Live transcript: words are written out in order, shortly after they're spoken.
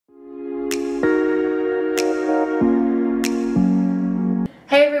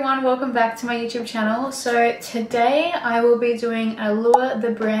everyone, welcome back to my YouTube channel. So today I will be doing a Allure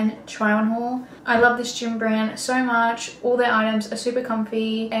the brand try on haul. I love this gym brand so much. All their items are super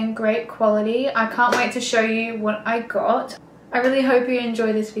comfy and great quality. I can't wait to show you what I got. I really hope you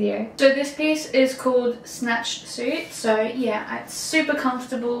enjoy this video. So this piece is called Snatched Suit. So yeah, it's super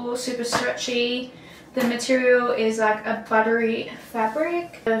comfortable, super stretchy. The material is like a buttery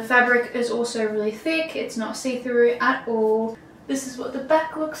fabric. The fabric is also really thick. It's not see-through at all. This is what the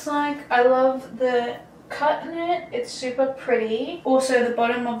back looks like. I love the cut in it. It's super pretty. Also, the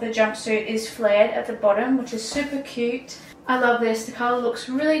bottom of the jumpsuit is flared at the bottom, which is super cute. I love this. The color looks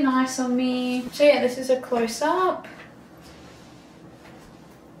really nice on me. So yeah, this is a close-up.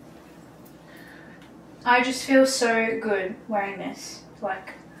 I just feel so good wearing this.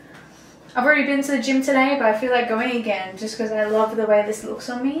 Like, I've already been to the gym today, but I feel like going again just because I love the way this looks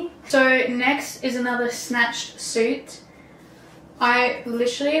on me. So next is another snatched suit. I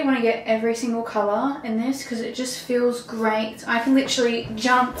literally want to get every single color in this because it just feels great. I can literally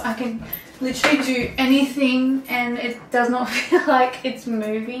jump, I can literally do anything and it does not feel like it's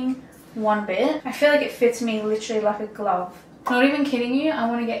moving one bit. I feel like it fits me literally like a glove. Not even kidding you, I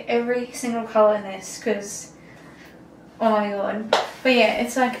want to get every single color in this because, oh my god. But yeah,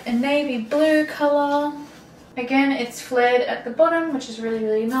 it's like a navy blue color. Again, it's flared at the bottom, which is really,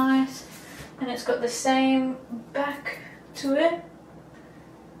 really nice. And it's got the same back to it,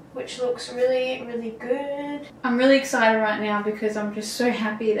 which looks really, really good. I'm really excited right now because I'm just so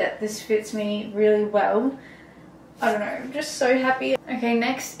happy that this fits me really well. I don't know, I'm just so happy. Okay,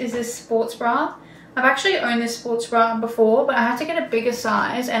 next is this sports bra. I've actually owned this sports bra before, but I had to get a bigger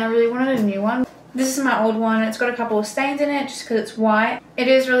size and I really wanted a new one. This is my old one. It's got a couple of stains in it just because it's white. It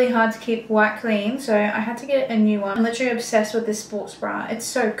is really hard to keep white clean, so I had to get a new one. I'm literally obsessed with this sports bra. It's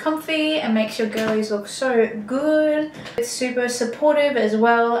so comfy and makes your girlies look so good. It's super supportive as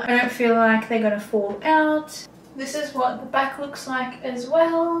well. I don't feel like they're gonna fall out. This is what the back looks like as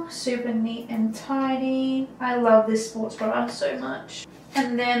well. Super neat and tidy. I love this sports bra so much.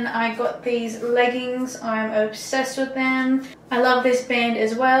 And then I got these leggings. I'm obsessed with them. I love this band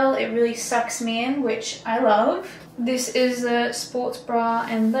as well. It really sucks me in, which I love. This is the sports bra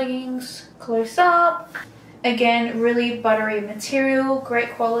and leggings close up. Again, really buttery material,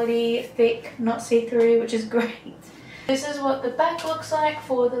 great quality, thick, not see-through, which is great. This is what the back looks like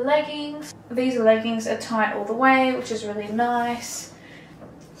for the leggings. These leggings are tight all the way, which is really nice.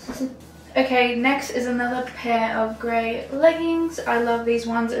 Okay, next is another pair of grey leggings. I love these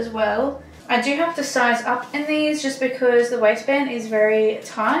ones as well. I do have to size up in these just because the waistband is very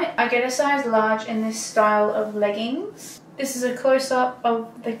tight. I get a size large in this style of leggings. This is a close-up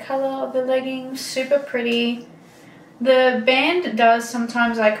of the colour of the leggings. Super pretty. The band does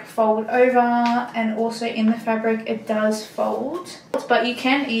sometimes like fold over, and also in the fabric it does fold. But you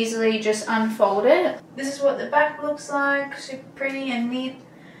can easily just unfold it. This is what the back looks like. Super pretty and neat.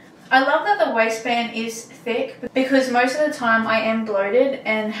 I love that the waistband is thick because most of the time I am bloated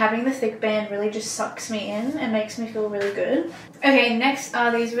and having the thick band really just sucks me in and makes me feel really good. Okay, next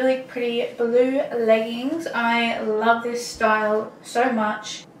are these really pretty blue leggings. I love this style so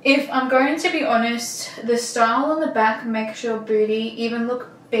much. If I'm going to be honest, the style on the back makes your booty even look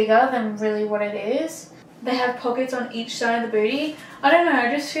bigger than really what it is. They have pockets on each side of the booty. I don't know,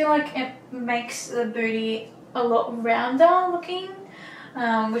 I just feel like it makes the booty a lot rounder looking.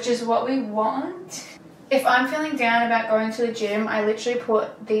 Which is what we want. If I'm feeling down about going to the gym, I literally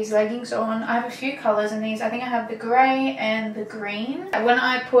put these leggings on. I have a few colours in these. I think I have the grey and the green. When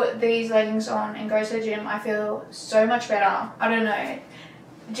I put these leggings on and go to the gym, I feel so much better. I don't know. It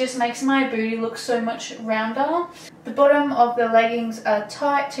just makes my booty look so much rounder. The bottom of the leggings are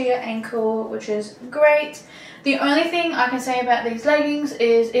tight to your ankle, which is great. The only thing I can say about these leggings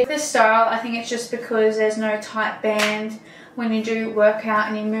is if this style, I think it's just because there's no tight band. When you do work out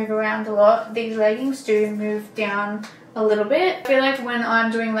and you move around a lot, these leggings do move down a little bit. I feel like when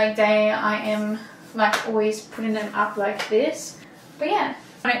I'm doing leg day, I am like always putting them up like this. But yeah,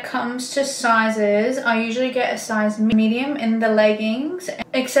 when it comes to sizes, I usually get a size medium in the leggings.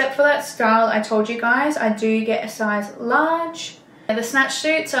 Except for that style I told you guys, I do get a size large. The snatch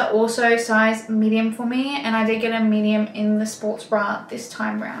suits are also size medium for me, and I did get a medium in the sports bra this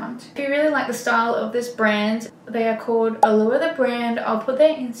time round. If you really like the style of this brand, they are called Allure the brand. I'll put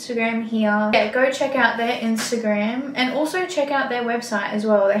their Instagram here. Yeah, go check out their Instagram and also check out their website as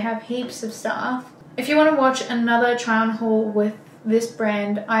well. They have heaps of stuff. If you want to watch another try on haul with this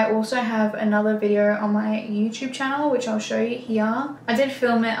brand, I also have another video on my YouTube channel which I'll show you here. I did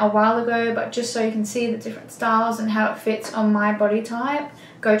film it a while ago, but just so you can see the different styles and how it fits on my body type.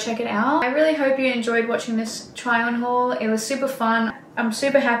 go check it out. I really hope you enjoyed watching this try on haul. It was super fun. I'm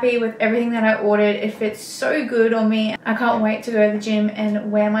super happy with everything that I ordered. It fits so good on me. I can't wait to go to the gym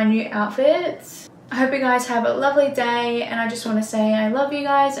and wear my new outfits. I hope you guys have a lovely day, and I just want to say I love you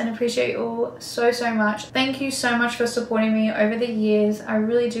guys and appreciate you all so much. Thank you so much for supporting me over the years. I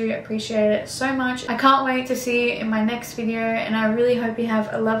really do appreciate it so much. I can't wait to see you in my next video, and I really hope you have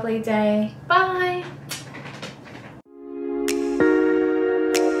a lovely day. Bye!